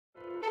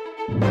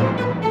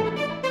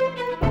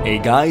Hey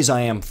guys,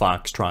 I am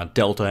Foxtrot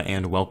Delta,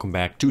 and welcome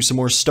back to some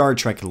more Star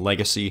Trek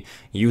Legacy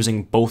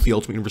using both the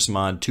Ultimate Universe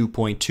mod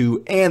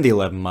 2.2 and the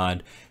 11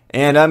 mod.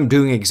 And I'm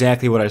doing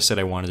exactly what I said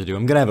I wanted to do.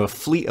 I'm going to have a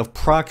fleet of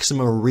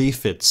Proxima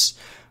refits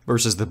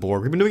versus the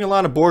Borg. We've been doing a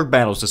lot of Borg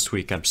battles this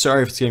week. I'm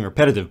sorry if it's getting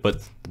repetitive,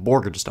 but the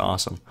Borg are just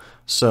awesome.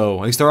 So,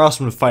 at least they're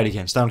awesome to fight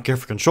against. I don't care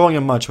for controlling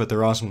them much, but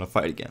they're awesome to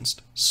fight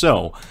against.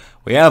 So,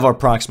 we have our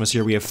Proximas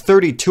here. We have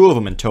 32 of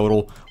them in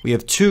total. We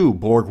have 2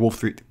 Borg Wolf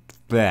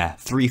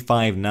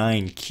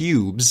 359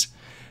 cubes.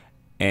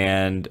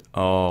 And,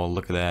 oh,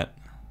 look at that.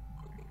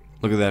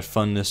 Look at that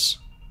funness.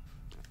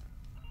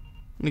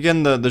 And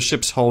again, the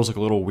ship's hulls look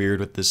a little weird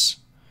with this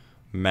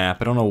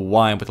map. I don't know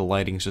why, but the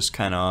lighting's just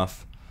kind of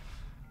off.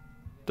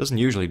 Doesn't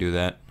usually do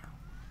that.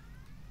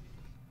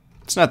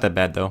 It's not that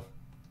bad, though.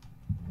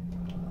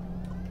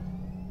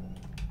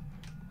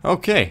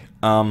 Okay,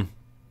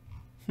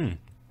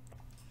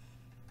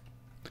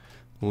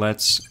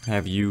 let's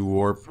have you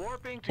warp,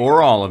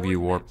 or all of you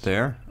warp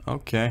there.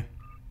 Okay.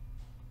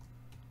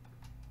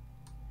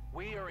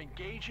 We are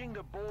engaging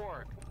the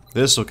Borg.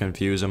 This will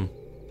confuse him.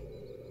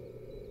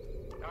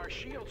 Our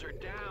shields are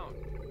down.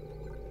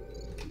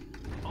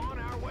 On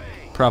our way.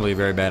 Probably a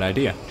very bad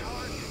idea.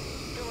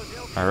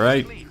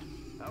 Alright.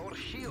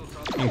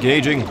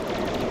 Engaging.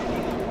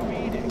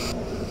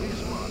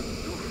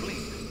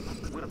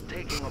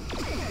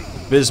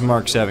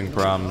 Bismarck's having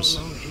problems.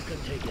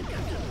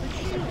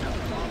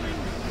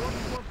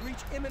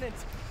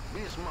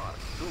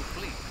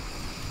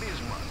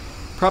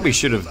 Probably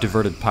should have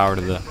diverted power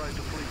to the,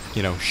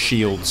 you know,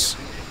 shields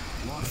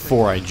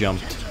before I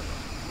jumped.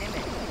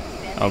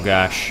 Oh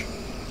gosh.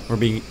 We're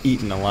being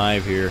eaten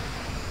alive here.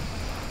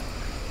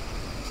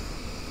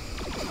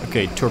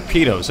 Okay,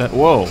 torpedoes.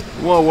 Whoa.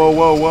 Whoa, whoa,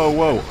 whoa, whoa,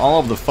 whoa.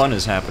 All of the fun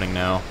is happening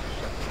now.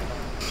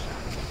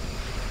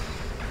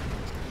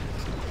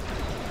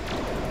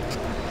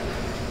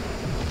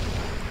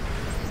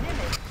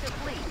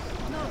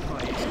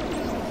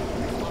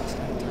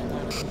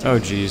 Oh,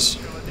 jeez.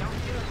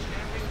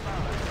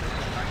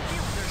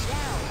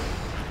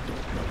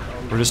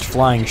 We're just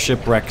flying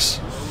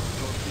shipwrecks.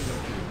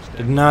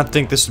 Did not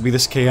think this would be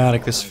this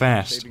chaotic this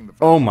fast.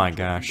 Oh my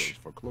gosh.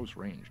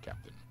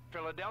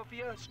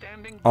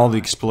 All the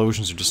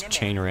explosions are just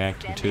chain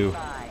reacting too.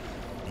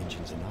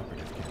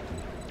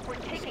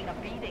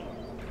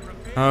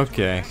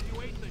 Okay.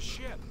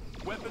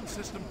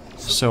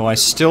 So I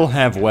still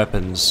have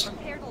weapons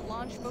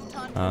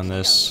on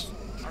this.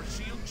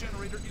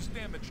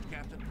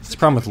 It's the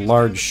problem with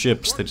large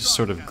ships, they just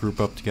sort of group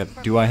up together.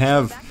 Do I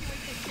have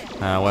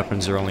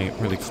weapons that are only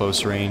really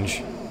close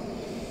range?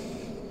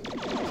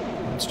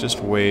 Let's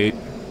just wait.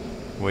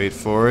 Wait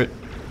for it.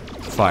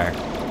 Fire.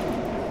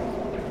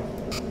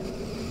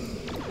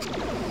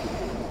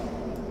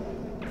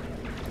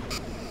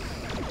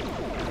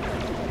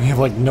 We have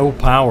like no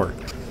power.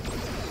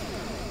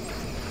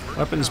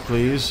 Weapons,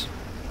 please.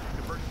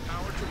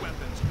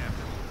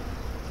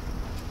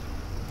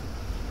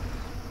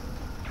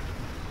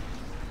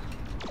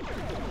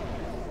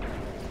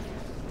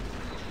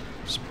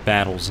 This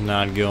battle's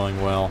not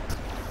going well.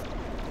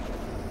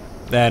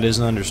 That is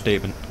an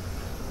understatement.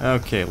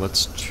 Okay,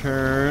 let's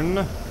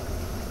turn.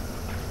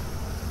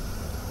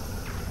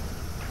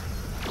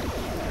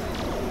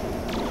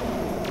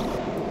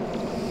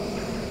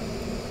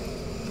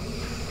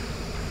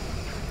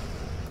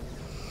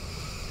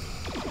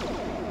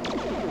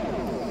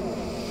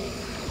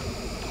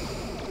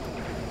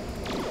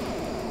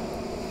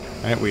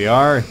 Alright, we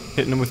are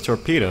hitting them with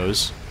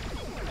torpedoes.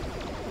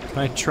 Can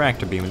I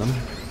tractor beam them?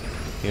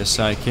 Yes,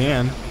 I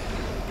can.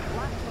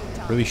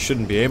 Really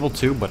shouldn't be able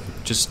to, but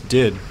just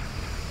did.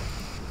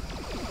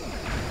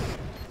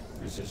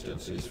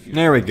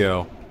 There we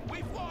go.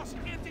 We've lost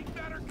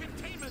anti-batter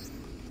containment.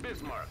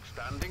 Bismarck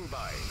standing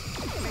by.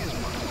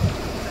 Bismarck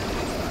standing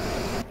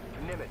by.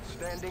 Nimitz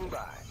standing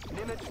by.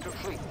 Nimitz to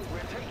fleet.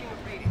 We're taking a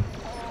beating.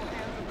 All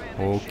hands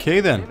abandon. Okay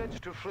then. Nimitz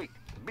to fleet.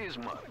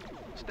 Bismarck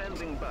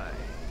standing by.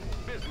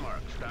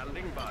 Bismarck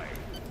standing by.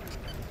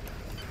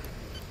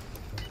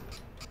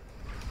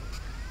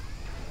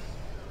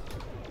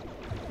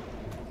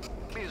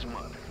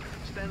 Bismarck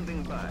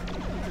standing by.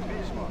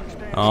 Bismarck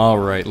standing by.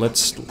 Alright,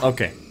 let's...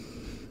 Okay.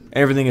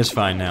 Everything is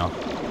fine now.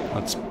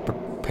 Let's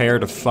prepare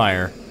to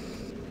fire.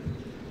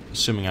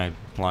 Assuming I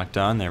locked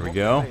on. There we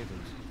go.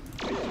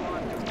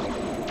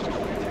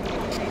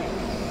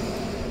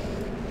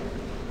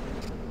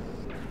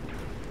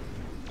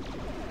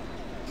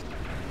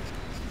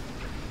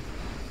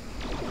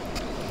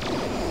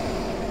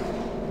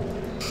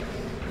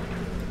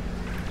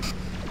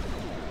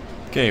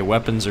 Okay,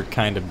 weapons are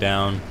kind of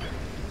down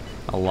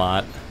a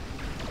lot.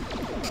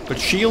 But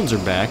shields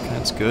are back,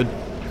 that's good.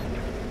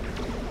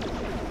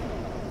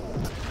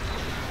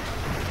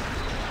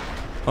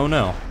 Oh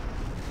no.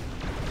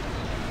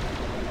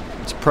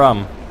 It's a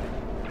problem.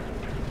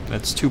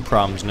 That's 2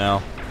 problems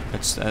now.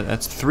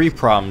 That's 3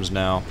 problems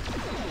now.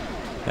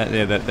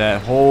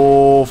 That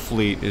whole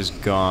fleet is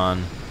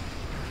gone.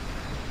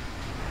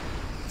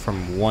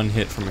 From one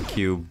hit from a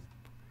cube.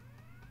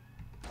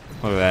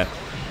 Look at that.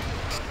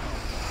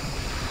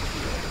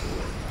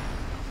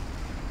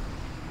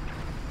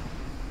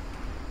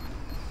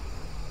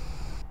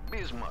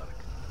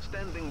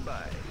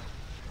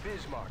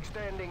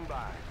 standing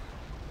by.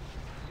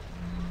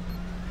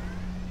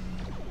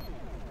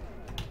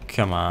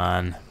 Come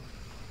on.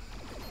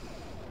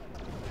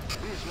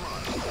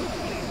 Bismarck,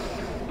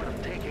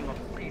 we're taking a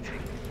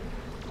beating.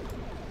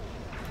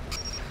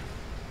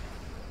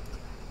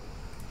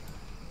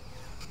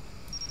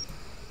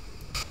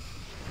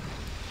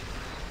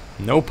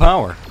 No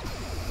power.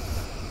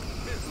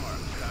 Bismarck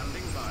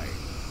standing by.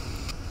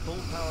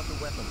 Full power to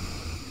weapon.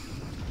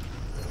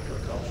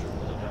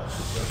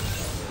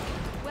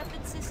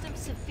 Weapon system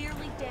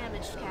severely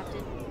damaged,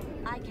 Captain.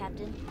 Aye,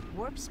 Captain.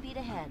 Warp speed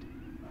ahead.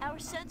 Our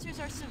sensors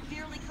are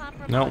severely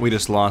compromised. No, we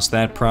just lost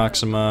that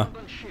Proxima.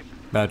 Ship.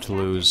 About to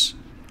lose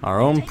our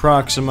own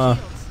Proxima.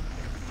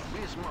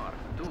 Bismarck,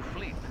 to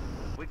fleet.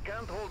 We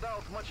can't hold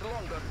out much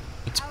longer.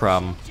 It's a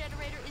problem. Our ship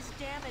generator is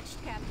damaged,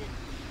 Captain.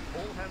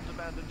 All hands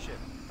abandon ship.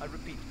 I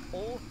repeat,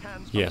 all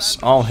hands Yes,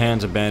 abandon all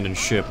hands abandon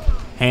ship.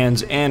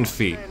 Hands and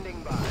feet.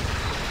 Standing by.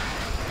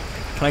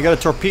 Can I get a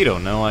torpedo?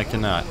 No, I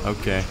cannot.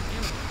 Okay.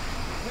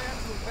 Prepare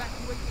to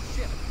evacuate the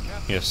ship.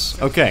 Captain,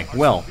 Yes. Okay,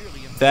 well,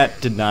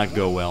 that did not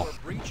go well.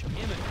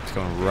 It's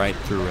going right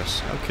through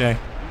us. Okay.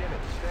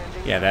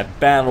 Yeah, that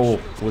battle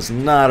was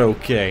not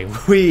okay.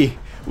 We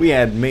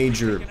had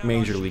major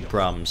league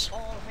problems.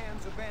 all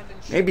hands abandon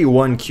ship. Maybe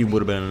one cube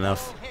would have been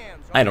enough.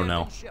 I don't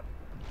know. Ship.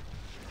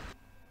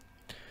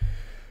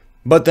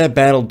 But that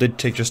battle did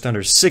take just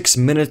under 6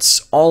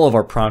 minutes. All of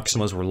our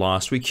Proximas were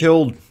lost. We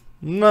killed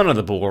none of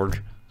the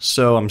Borg.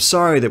 So I'm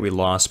sorry that we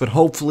lost, but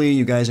hopefully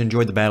you guys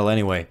enjoyed the battle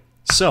anyway.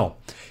 So,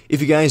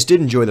 if you guys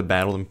did enjoy the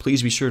battle, then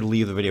please be sure to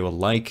leave the video a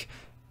like.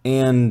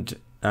 And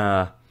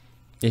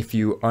if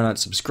you are not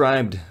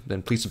subscribed,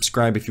 then please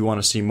subscribe if you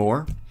want to see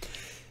more.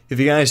 If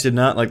you guys did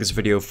not like this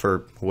video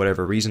for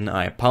whatever reason,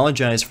 I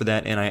apologize for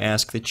that, and I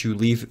ask that you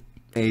leave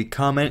a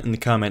comment in the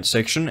comment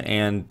section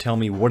and tell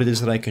me what it is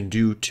that I can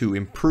do to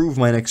improve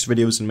my next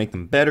videos and make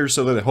them better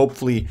so that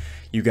hopefully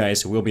you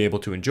guys will be able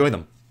to enjoy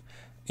them.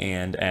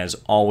 And as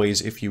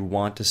always, if you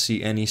want to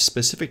see any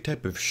specific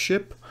type of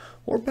ship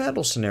or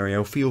battle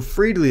scenario, feel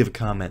free to leave a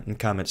comment in the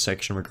comment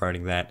section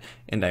regarding that,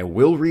 and I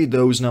will read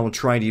those and I will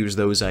try to use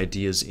those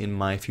ideas in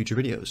my future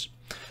videos.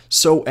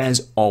 So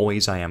as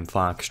always, I am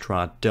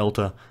Foxtrot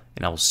Delta,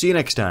 and I will see you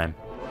next time.